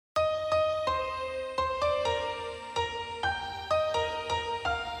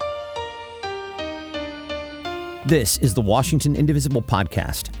This is the Washington Indivisible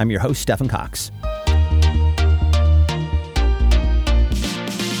podcast. I'm your host, Stephen Cox.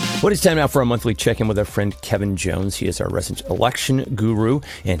 Well, it's time now for a monthly check-in with our friend Kevin Jones. He is our resident election guru,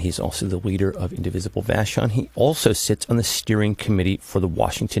 and he's also the leader of Indivisible Vashon. He also sits on the steering committee for the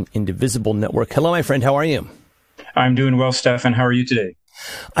Washington Indivisible Network. Hello, my friend. How are you? I'm doing well, Stephen. How are you today?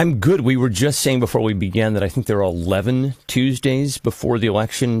 I'm good. We were just saying before we began that I think there are 11 Tuesdays before the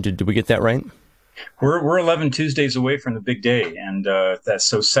election. Did we get that right? We're 11 Tuesdays away from the big day, and that's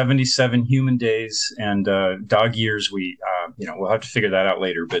so 77 human days and dog years. We'll have to figure that out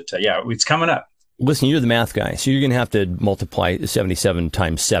later, but yeah, it's coming up. Listen, you're the math guy, so you're going to have to multiply 77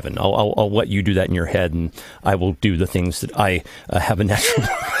 times 7. I'll let you do that in your head, and I will do the things that I have a natural.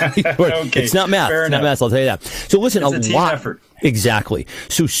 Okay, it's not math. It's not math. I'll tell you that. So listen, it's a team effort. Exactly.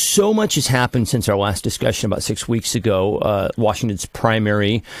 So much has happened since our last discussion about 6 weeks ago. Washington's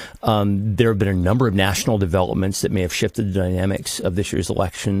primary. There have been a number of national developments that may have shifted the dynamics of this year's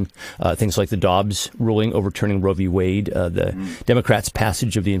election. Things like the Dobbs ruling overturning Roe v. Wade, the Democrats'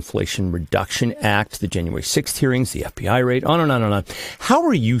 passage of the Inflation Reduction Act, the January 6th hearings, the FBI raid, on and on and on. How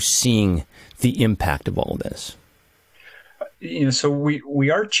are you seeing the impact of all of this? So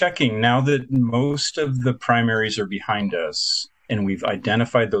we are checking now that most of the primaries are behind us and we've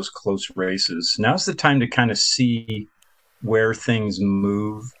identified those close races. Now's the time to kind of see where things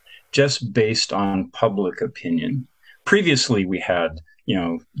move just based on public opinion. Previously, we had,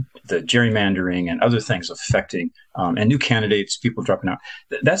 the gerrymandering and other things affecting and new candidates, people dropping out.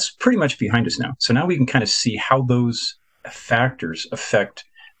 That's pretty much behind us now. So now we can kind of see how those factors affect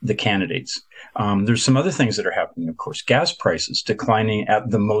the candidates. There's some other things that are happening, of course. Gas prices declining at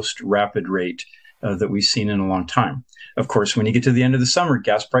the most rapid rate that we've seen in a long time. Of course, when you get to the end of the summer,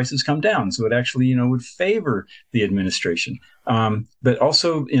 gas prices come down. So it actually, would favor the administration. But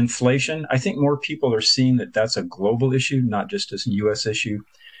also inflation. I think more people are seeing that that's a global issue, not just a U.S. issue.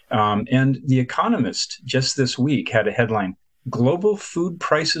 And The Economist just this week had a headline, Global Food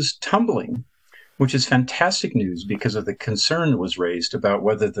Prices Tumbling, which is fantastic news because of the concern that was raised about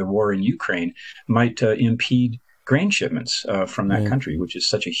whether the war in Ukraine might impede grain shipments from that country, which is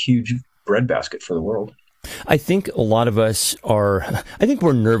such a huge breadbasket for the world. I think a lot of us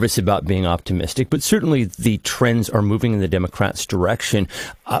we're nervous about being optimistic, but certainly the trends are moving in the Democrats' direction.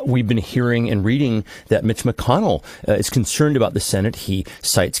 We've been hearing and reading that Mitch McConnell is concerned about the Senate. He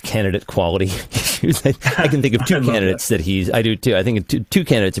cites candidate quality issues. I can think of two candidates I do too. I think of two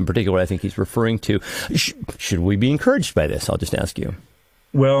candidates in particular I think he's referring to. Should we be encouraged by this? I'll just ask you.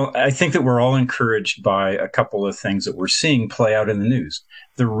 Well, I think that we're all encouraged by a couple of things that we're seeing play out in the news.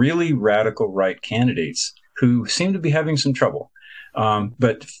 The really radical right candidates who seem to be having some trouble.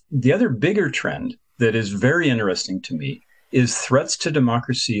 But the other bigger trend that is very interesting to me is threats to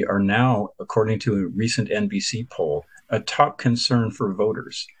democracy are now, according to a recent NBC poll, a top concern for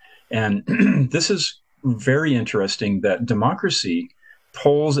voters. And this is very interesting that democracy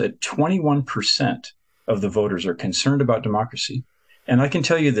polls at 21% of the voters are concerned about democracy. And I can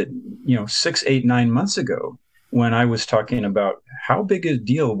tell you that, 6, 8, 9 months ago, when I was talking about how big a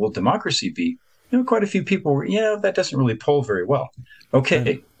deal will democracy be, quite a few people were, that doesn't really poll very well.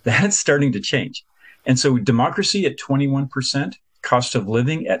 Okay, that's starting to change. And so democracy at 21%, cost of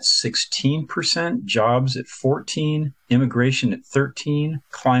living at 16%, jobs at 14%, immigration at 13%,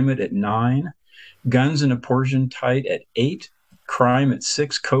 climate at 9%, guns and abortion tied at 8%, crime at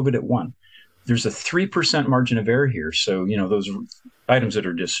 6%, COVID at 1%. There's a 3% margin of error here. So, those items that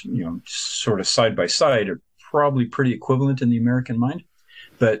are just, sort of side by side are probably pretty equivalent in the American mind.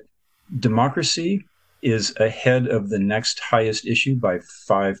 But democracy is ahead of the next highest issue by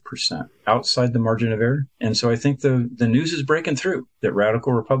 5%, outside the margin of error. And so I think the news is breaking through that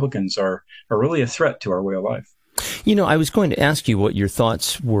radical Republicans are really a threat to our way of life. I was going to ask you what your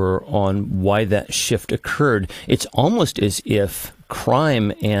thoughts were on why that shift occurred. It's almost as if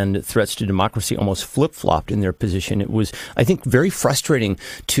crime and threats to democracy almost flip-flopped in their position. It was, I think, very frustrating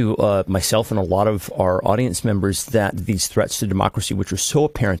to myself and a lot of our audience members that these threats to democracy, which are so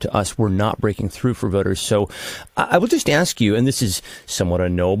apparent to us, were not breaking through for voters. So I will just ask you, and this is somewhat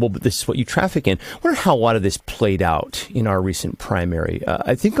unknowable, but this is what you traffic in. I wonder how a lot of this played out in our recent primary.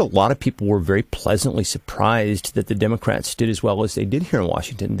 I think a lot of people were very pleasantly surprised that the Democrats did as well as they did here in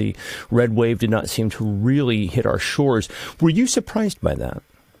Washington. The red wave did not seem to really hit our shores. Were you surprised by that?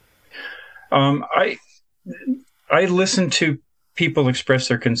 I listened to people express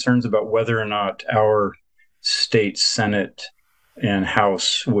their concerns about whether or not our state Senate and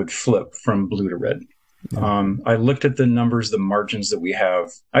House would flip from blue to red. I looked at the numbers, the margins that we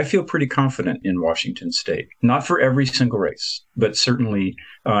have. I feel pretty confident in Washington state, not for every single race, but certainly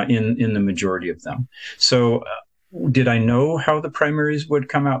in the majority of them. So Did I know how the primaries would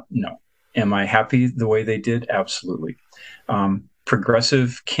come out? No. Am I happy the way they did? Absolutely.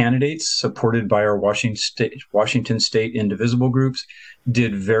 Progressive candidates supported by our Washington State Indivisible groups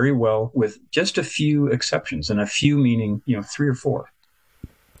did very well with just a few exceptions, and a few meaning, 3 or 4.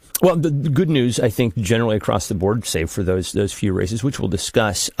 Well, the good news, I think, generally across the board, save for those few races, which we'll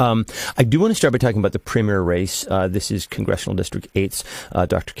discuss. I do want to start by talking about the premier race. This is Congressional District 8's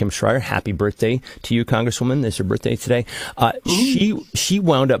Dr. Kim Schreier. Happy birthday to you, Congresswoman. It's her birthday today. She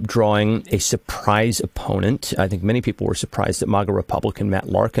wound up drawing a surprise opponent. I think many people were surprised that MAGA Republican Matt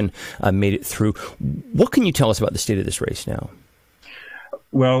Larkin made it through. What can you tell us about the state of this race now?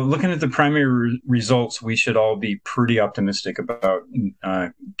 Well, looking at the primary results, we should all be pretty optimistic about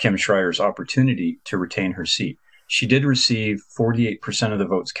Kim Schreier's opportunity to retain her seat. She did receive 48% of the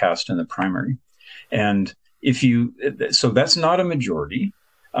votes cast in the primary. And so that's not a majority.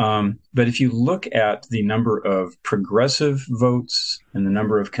 But if you look at the number of progressive votes and the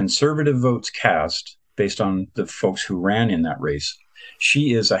number of conservative votes cast based on the folks who ran in that race,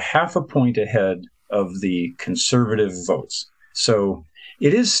 she is a half a point ahead of the conservative votes. So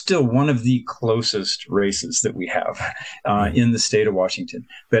it is still one of the closest races that we have in the state of Washington.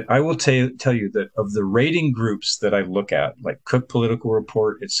 But I will tell you that of the rating groups that I look at, like Cook Political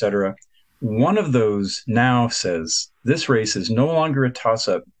Report, et cetera, one of those now says this race is no longer a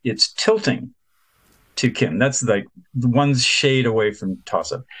toss-up. It's tilting to Kim. That's like the one shade away from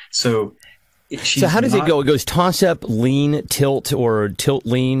toss-up. So how does it go? It goes toss-up, lean, tilt, or tilt,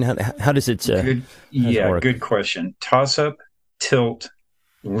 lean? How does it good question. Toss-up, tilt,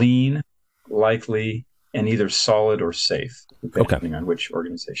 lean, likely, and either solid or safe, depending on which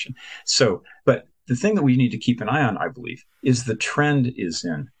organization. So, but the thing that we need to keep an eye on, I believe, is the trend is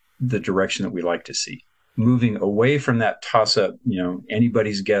in the direction that we like to see, moving away from that toss-up,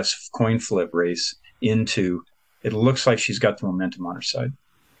 anybody's guess coin flip race into, it looks like she's got the momentum on her side.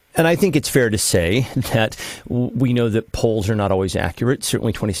 And I think it's fair to say that we know that polls are not always accurate.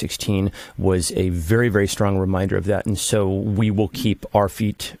 Certainly 2016 was a very, very strong reminder of that. And so we will keep our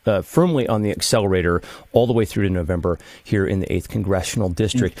feet firmly on the accelerator all the way through to November here in the 8th Congressional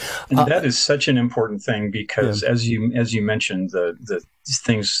District. And that is such an important thing because as you mentioned, the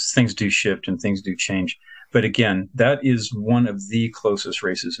things do shift and things do change. But again, that is one of the closest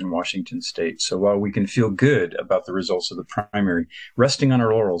races in Washington state. So while we can feel good about the results of the primary, resting on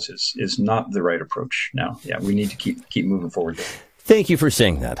our laurels is not the right approach now. Yeah, we need to keep moving forward there. Thank you for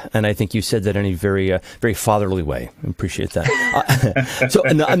saying that. And I think you said that in a very, very fatherly way. I appreciate that. So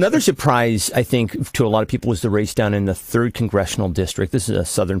another surprise, I think, to a lot of people was the race down in the 3rd Congressional District. This is a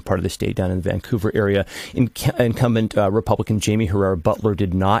southern part of the state down in the Vancouver area. Incumbent Republican Jamie Herrera Butler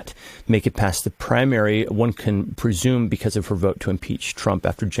did not make it past the primary. One can presume because of her vote to impeach Trump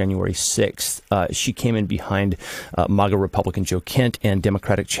after January 6th. She came in behind MAGA Republican Joe Kent and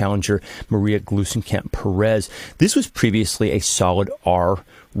Democratic challenger Maria Gluesenkamp-Perez. This was previously a solid R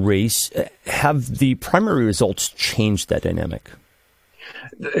race. Have the primary results changed that dynamic?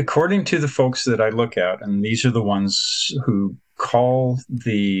 According to the folks that I look at, and these are the ones who call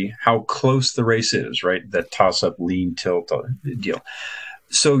how close the race is, right? That toss-up, lean, tilt deal.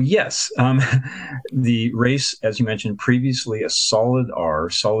 So yes, the race, as you mentioned previously, a solid R,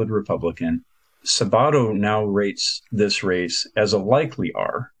 solid Republican. Sabato now rates this race as a likely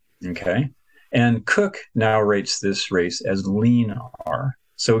R, okay? And Cook now rates this race as lean R.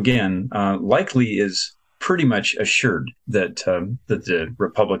 So again, likely is pretty much assured that the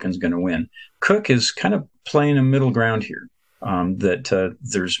Republican's going to win. Cook is kind of playing a middle ground here, that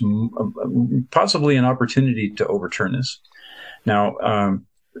there's possibly an opportunity to overturn this. Now,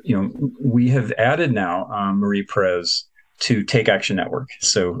 we have added now Marie Perez to Take Action Network.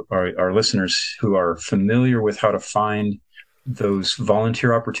 So our listeners who are familiar with how to find those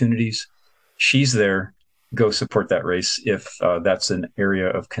volunteer opportunities, she's there. Go support that race if that's an area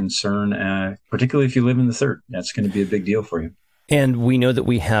of concern, particularly if you live in the 3rd. That's going to be a big deal for you. And we know that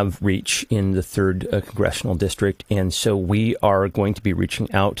we have reach in the 3rd Congressional District, and so we are going to be reaching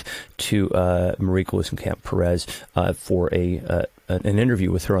out to Marie Gluesenkamp-Perez for an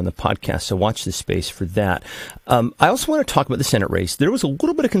interview with her on the podcast, so watch this space for that. I also want to talk about the Senate race. There was a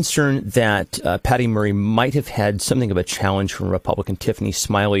little bit of concern that Patty Murray might have had something of a challenge from Republican Tiffany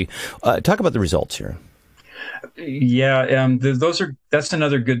Smiley. Talk about the results here. Yeah, that's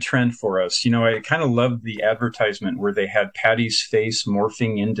another good trend for us. I kind of love the advertisement where they had Patty's face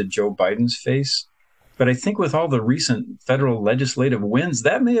morphing into Joe Biden's face. But I think with all the recent federal legislative wins,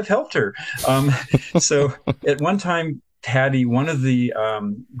 that may have helped her. So at one time, Patty, one of the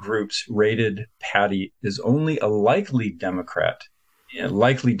groups rated Patty as only a likely Democrat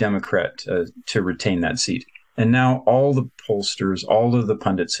to retain that seat. And now all the pollsters, all of the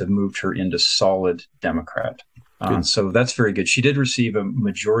pundits have moved her into solid Democrat. So that's very good. She did receive a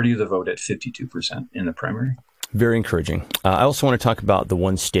majority of the vote at 52% in the primary. Very encouraging. I also want to talk about the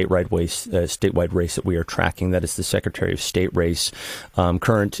one statewide race that we are tracking. That is the Secretary of State race.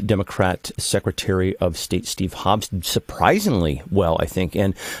 Current Democrat Secretary of State Steve Hobbs did surprisingly well, I think.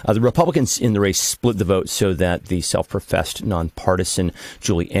 And the Republicans in the race split the vote so that the self-professed nonpartisan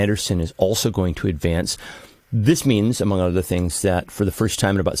Julie Anderson is also going to advance. This means, among other things, that for the first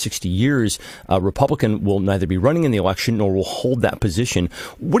time in about 60 years, a Republican will neither be running in the election nor will hold that position.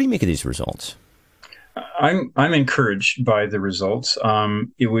 What do you make of these results? I'm encouraged by the results.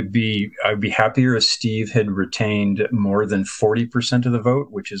 I'd be happier if Steve had retained more than 40% of the vote,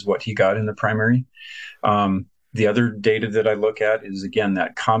 which is what he got in the primary. The other data that I look at is, again,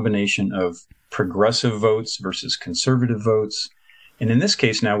 that combination of progressive votes versus conservative votes. And in this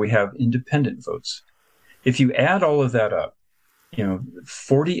case, now we have independent votes. If you add all of that up,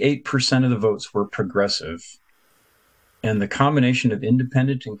 48% of the votes were progressive, and the combination of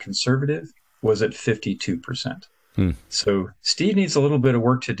independent and conservative was at 52%. So Steve needs a little bit of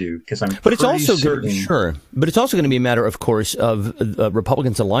work to do because But it's also going to be a matter, of course, of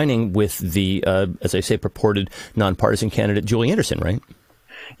Republicans aligning with the, as I say, purported nonpartisan candidate Julie Anderson, right?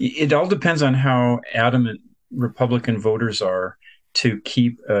 It all depends on how adamant Republican voters are to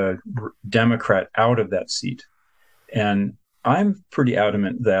keep a Democrat out of that seat. And I'm pretty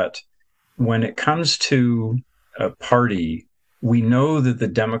adamant that when it comes to a party, we know that the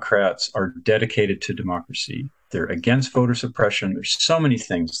Democrats are dedicated to democracy. They're against voter suppression. There's so many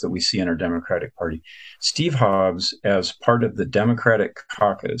things that we see in our Democratic Party. Steve Hobbs, as part of the Democratic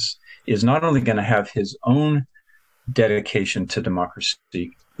caucus, is not only going to have his own dedication to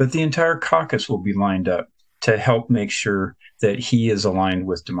democracy, but the entire caucus will be lined up to help make sure that he is aligned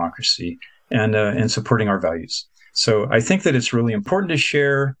with democracy and supporting our values. So I think that it's really important to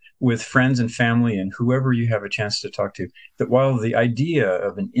share with friends and family and whoever you have a chance to talk to, that while the idea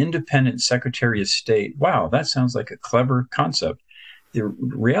of an independent Secretary of State, wow, that sounds like a clever concept. The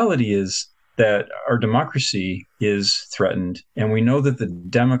reality is that our democracy is threatened, and we know that the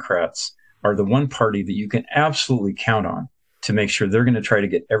Democrats are the one party that you can absolutely count on to make sure they're going to try to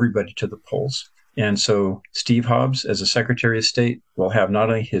get everybody to the polls. And so Steve Hobbs, as a Secretary of State, will have not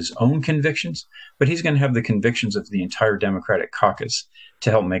only his own convictions, but he's going to have the convictions of the entire Democratic caucus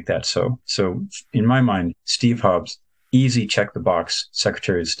to help make that so. So in my mind, Steve Hobbs, easy check the box,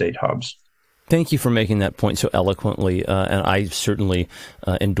 Secretary of State Hobbs. Thank you for making that point so eloquently, and I certainly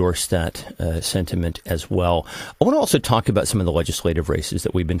endorse that sentiment as well. I want to also talk about some of the legislative races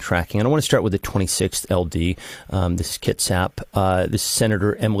that we've been tracking, and I want to start with the 26th LD. This is Kitsap. This is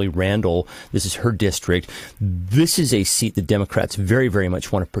Senator Emily Randall. This is her district. This is a seat the Democrats very, very much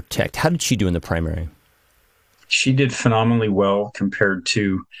want to protect. How did she do in the primary? She did phenomenally well compared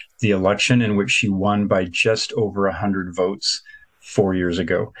to the election in which she won by just over 100 votes 4 years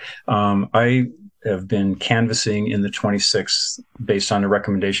ago. I have been canvassing in the 26th based on a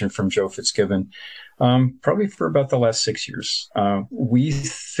recommendation from Joe Fitzgibbon, probably for about the last 6 years. We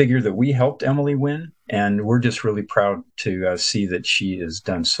figure that we helped Emily win, and we're just really proud to see that she has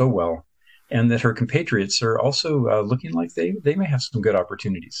done so well, and that her compatriots are also looking like they may have some good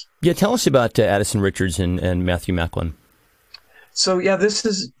opportunities. Yeah, tell us about Addison Richards and Matthew Macklin. So, yeah, this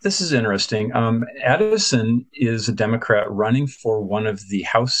is interesting. Addison is a Democrat running for one of the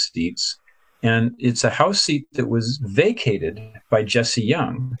House seats, and it's a House seat that was vacated by Jesse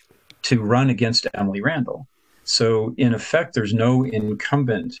Young to run against Emily Randall. So, in effect, there's no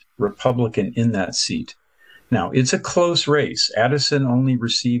incumbent Republican in that seat. Now, it's a close race. Addison only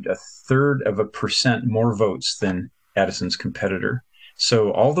received 0.33% more votes than Addison's competitor.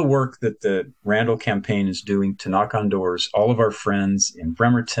 So all the work that the Randall campaign is doing to knock on doors, all of our friends in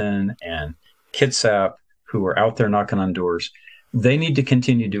Bremerton and Kitsap who are out there knocking on doors, they need to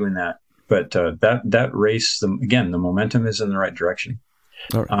continue doing that. But that race, the momentum is in the right direction.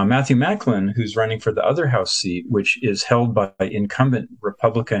 Right. Matthew Macklin, who's running for the other House seat, which is held by incumbent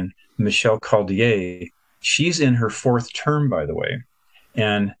Republican Michelle Caldier, she's in her fourth term, by the way.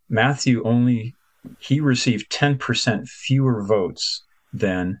 And Matthew he received 10% fewer votes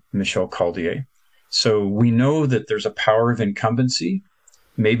than Michelle Caldier. So we know that there's a power of incumbency.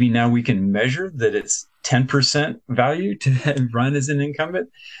 Maybe now we can measure that it's 10% value to run as an incumbent.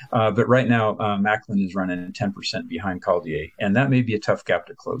 But right now, Macklin is running 10% behind Caldier, and that may be a tough gap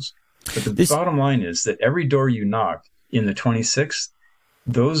to close. But the bottom line is that every door you knock in the 26th,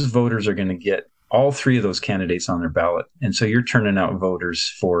 those voters are going to get all three of those candidates on their ballot. And so you're turning out voters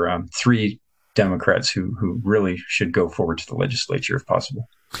for three Democrats who really should go forward to the legislature if possible.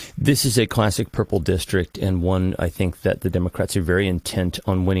 This is a classic purple district, and one I think that the Democrats are very intent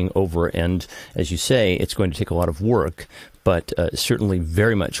on winning over. And as you say, it's going to take a lot of work, but certainly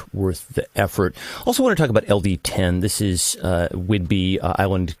very much worth the effort. Also want to talk about LD10. This is Whidbey,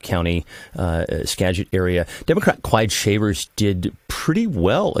 Island County, Skagit area. Democrat Clyde Shavers did pretty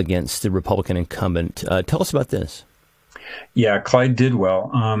well against the Republican incumbent. Tell us about this. Yeah, Clyde did well.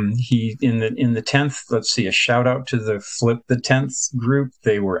 He in the 10th. Let's see, a shout out to the Flip the 10th group.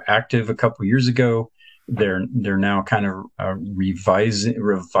 They were active a couple years ago. They're now kind of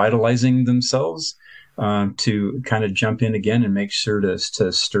revitalizing themselves to kind of jump in again and make sure to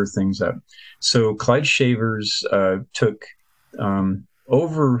stir things up. So Clyde Shavers took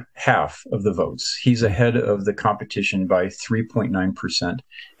over half of the votes. He's ahead of the competition by 3.9%.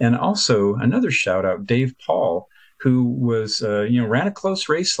 And also another shout out, Dave Paul, who was, ran a close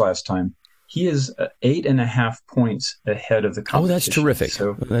race last time. He is 8.5 points ahead of the competition. Oh, that's terrific.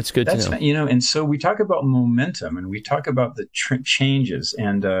 So that's good to know. And so we talk about momentum and we talk about the changes,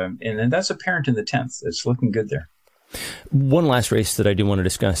 and that's apparent in the 10th. It's looking good there. One last race that I do want to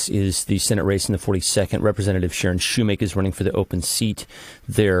discuss is the Senate race in the 42nd. Representative Sharon Shoemake is running for the open seat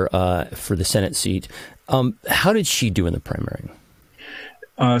there for the Senate seat. How did she do in the primary?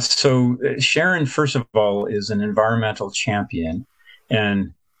 So Sharon, first of all, is an environmental champion,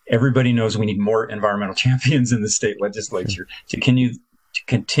 and everybody knows we need more environmental champions in the state legislature to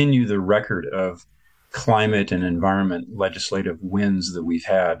continue the record of climate and environment legislative wins that we've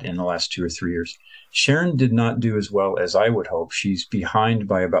had in the last 2 or 3 years. Sharon did not do as well as I would hope. She's behind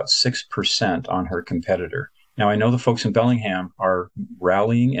by about 6% on her competitor. Now, I know the folks in Bellingham are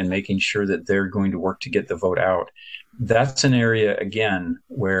rallying and making sure that they're going to work to get the vote out. That's an area, again,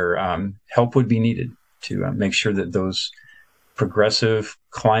 where help would be needed to make sure that those progressive,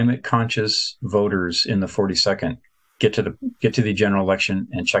 climate-conscious voters in the 42nd get to the general election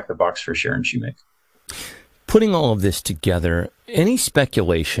and check the box for Sharon Shoemake. Putting all of this together, any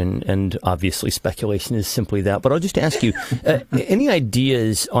speculation, and obviously speculation is simply that, but I'll just ask you, any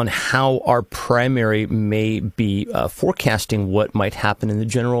ideas on how our primary may be forecasting what might happen in the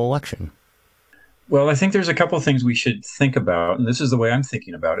general election? Well, I think there's a couple of things we should think about, and this is the way I'm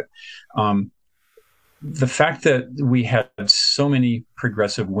thinking about it. The fact that we had so many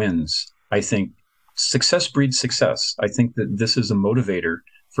progressive wins, I think success breeds success. I think that this is a motivator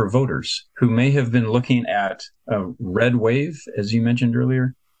for voters who may have been looking at a red wave, as you mentioned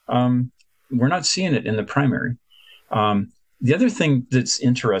earlier. We're not seeing it in the primary. The other thing that's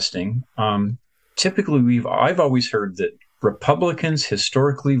interesting, typically I've always heard that Republicans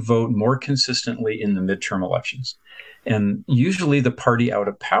historically vote more consistently in the midterm elections. And usually the party out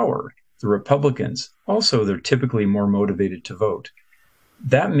of power, the Republicans, also they're typically more motivated to vote.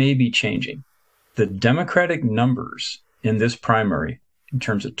 That may be changing. The Democratic numbers in this primary, in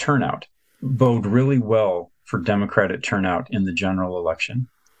terms of turnout, bode really well for Democratic turnout in the general election.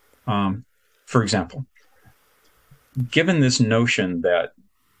 For example, given this notion that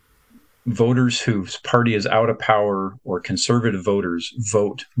voters whose party is out of power or conservative voters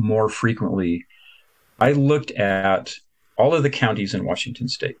vote more frequently, I looked at all of the counties in Washington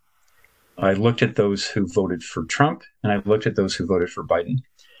state. I looked at those who voted for Trump, and I looked at those who voted for Biden,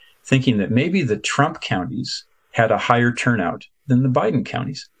 thinking that maybe the Trump counties had a higher turnout than the Biden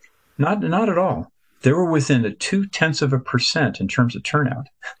counties. Not at all. They were within 0.2% in terms of turnout.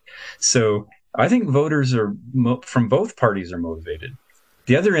 So I think voters from both parties are motivated.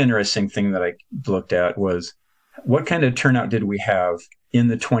 The other interesting thing that I looked at was what kind of turnout did we have in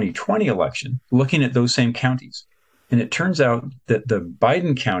the 2020 election, looking at those same counties. And it turns out that the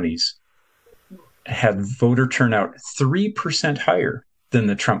Biden counties had voter turnout 3% higher than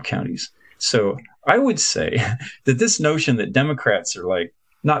the Trump counties. So I would say that this notion that Democrats are like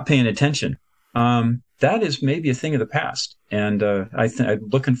not paying attention, that is maybe a thing of the past. And I'm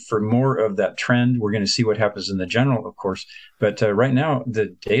looking for more of that trend. We're going to see what happens in the general, of course. But right now,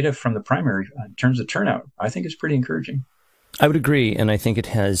 the data from the primary in terms of turnout, I think is pretty encouraging. I would agree, and I think it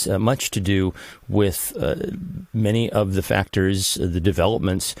has much to do with many of the factors, the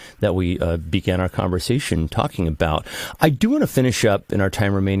developments that we began our conversation talking about. I do want to finish up in our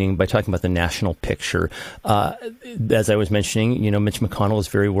time remaining by talking about the national picture. As I was mentioning, Mitch McConnell is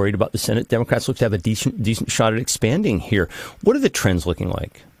very worried about the Senate. Democrats look to have a decent shot at expanding here. What are the trends looking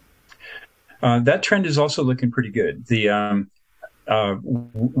like? That trend is also looking pretty good.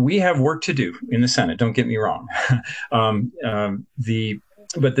 We have work to do in the Senate, don't get me wrong.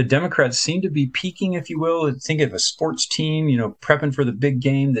 But the Democrats seem to be peaking, if you will. Think of a sports team, prepping for the big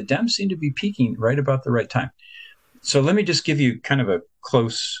game. The Dems seem to be peaking right about the right time. So let me just give you kind of a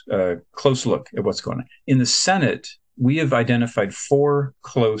close look at what's going on. In the Senate, we have identified 4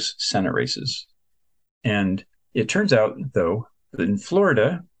 close Senate races. And it turns out, though, that in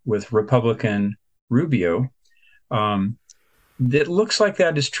Florida, with Republican Rubio, it looks like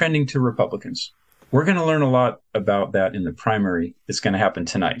that is trending to Republicans. We're going to learn a lot about that in the primary. It's going to happen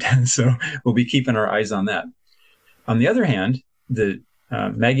tonight. So we'll be keeping our eyes on that. On the other hand,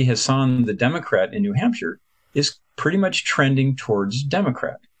 Maggie Hassan, the Democrat in New Hampshire, is pretty much trending towards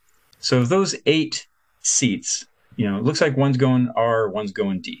Democrat. So of those 8 seats, it looks like one's going R, one's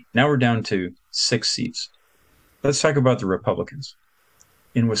going D. Now we're down to 6 seats. Let's talk about the Republicans.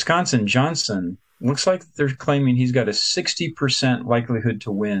 In Wisconsin, Johnson looks like they're claiming he's got a 60% likelihood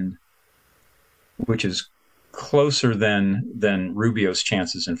to win, which is closer than Rubio's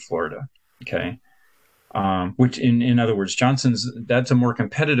chances in Florida. Okay. Which in other words, that's a more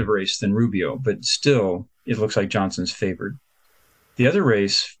competitive race than Rubio, but still it looks like Johnson's favored. The other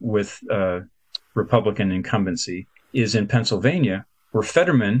race with Republican incumbency is in Pennsylvania, where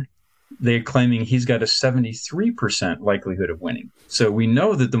Fetterman, they're claiming he's got a 73% likelihood of winning. So we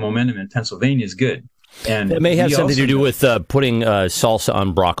know that the momentum in Pennsylvania is good. And it may have something to do with putting salsa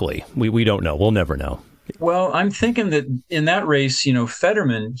on broccoli. We don't know. We'll never know. Well, I'm thinking that in that race,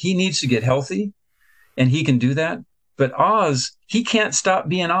 Fetterman, he needs to get healthy, and he can do that. But Oz, he can't stop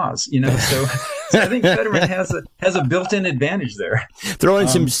being Oz, So I think Fetterman has a built-in advantage there. Throw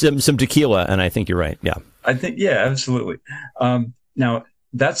in some tequila, and I think you're right. Yeah, I think absolutely. Now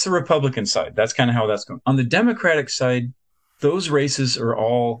that's the Republican side. That's kind of how that's going. On the Democratic side, those races are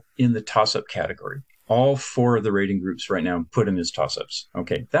all in the toss-up category. All 4 of the rating groups right now put them as toss-ups.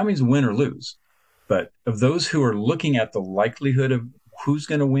 Okay, that means win or lose. But of those who are looking at the likelihood of who's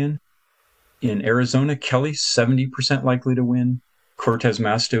going to win, in Arizona, Kelly, 70% likely to win. Cortez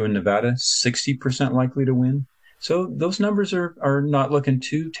Masto in Nevada, 60% likely to win. So those numbers are not looking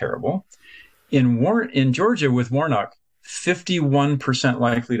too terrible. In Georgia with Warnock, 51%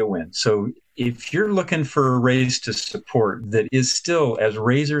 likely to win. So if you're looking for a race to support that is still as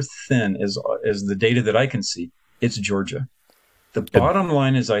razor thin as the data that I can see, it's Georgia. The bottom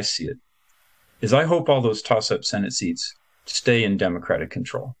line, as I see it, is I hope all those toss-up Senate seats stay in Democratic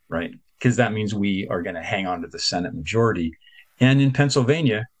control, right? Because that means we are going to hang on to the Senate majority. And in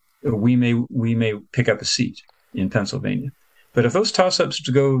Pennsylvania, we may pick up a seat in Pennsylvania. But if those toss-ups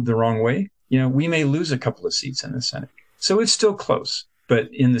go the wrong way, we may lose a couple of seats in the Senate. So it's still close. But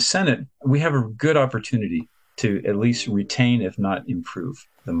in the Senate, we have a good opportunity to at least retain, if not improve,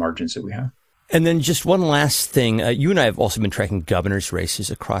 the margins that we have. And then just one last thing. You and I have also been tracking governor's races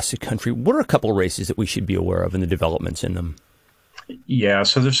across the country. What are a couple of races that we should be aware of and the developments in them? Yeah,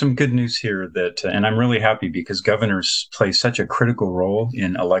 so there's some good news here and I'm really happy because governors play such a critical role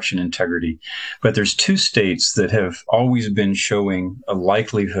in election integrity. But there's 2 states that have always been showing a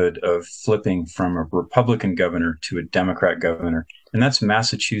likelihood of flipping from a Republican governor to a Democrat governor. And that's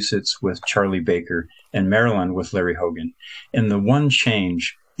Massachusetts with Charlie Baker and Maryland with Larry Hogan. And the one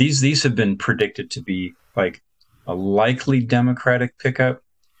change, these have been predicted to be like a likely Democratic pickup.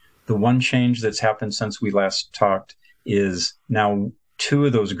 The one change that's happened since we last talked is now 2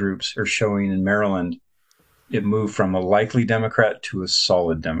 of those groups are showing in Maryland, it moved from a likely Democrat to a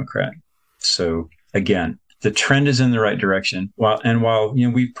solid Democrat. So again, the trend is in the right direction. While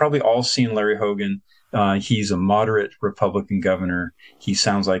we've probably all seen Larry Hogan, he's a moderate Republican governor. He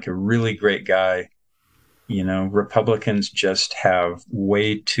sounds like a really great guy. Republicans just have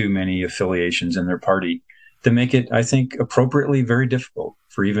way too many affiliations in their party to make it, I think, appropriately very difficult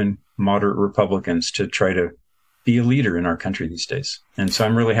for even moderate Republicans to try to be a leader in our country these days. And so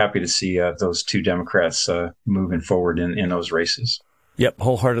I'm really happy to see those 2 Democrats moving forward in those races. Yep,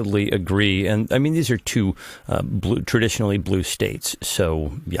 wholeheartedly agree. And I mean, these are 2 traditionally blue states.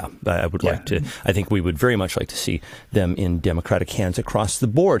 So, yeah, I think we would very much like to see them in Democratic hands across the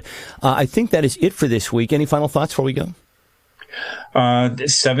board. I think that is it for this week. Any final thoughts before we go?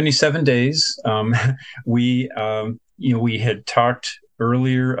 77 days. We had talked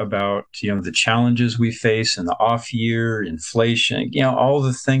earlier about, the challenges we face and the off year, inflation, all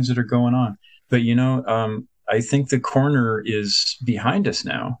the things that are going on. But, I think the corner is behind us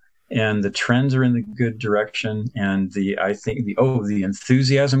now and the trends are in the good direction. And the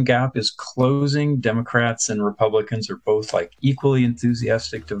enthusiasm gap is closing. Democrats and Republicans are both equally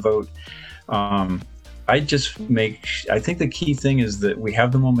enthusiastic to vote. I think the key thing is that we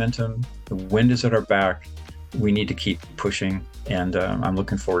have the momentum. The wind is at our back. We need to keep pushing. And I'm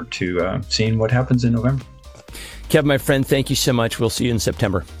looking forward to seeing what happens in November. Kevin, my friend, thank you so much. We'll see you in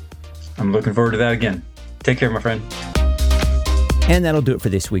September. I'm looking forward to that again. Take care, my friend. And that'll do it for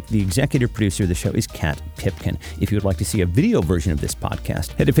this week. The executive producer of the show is Kat Pipkin. If you would like to see a video version of this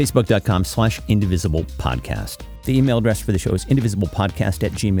podcast, head to facebook.com/indivisiblepodcast. The email address for the show is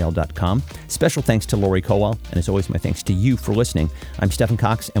indivisiblepodcast@gmail.com. Special thanks to Lori Kowal, and as always, my thanks to you for listening. I'm Stephen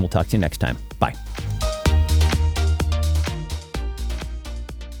Cox, and we'll talk to you next time. Bye.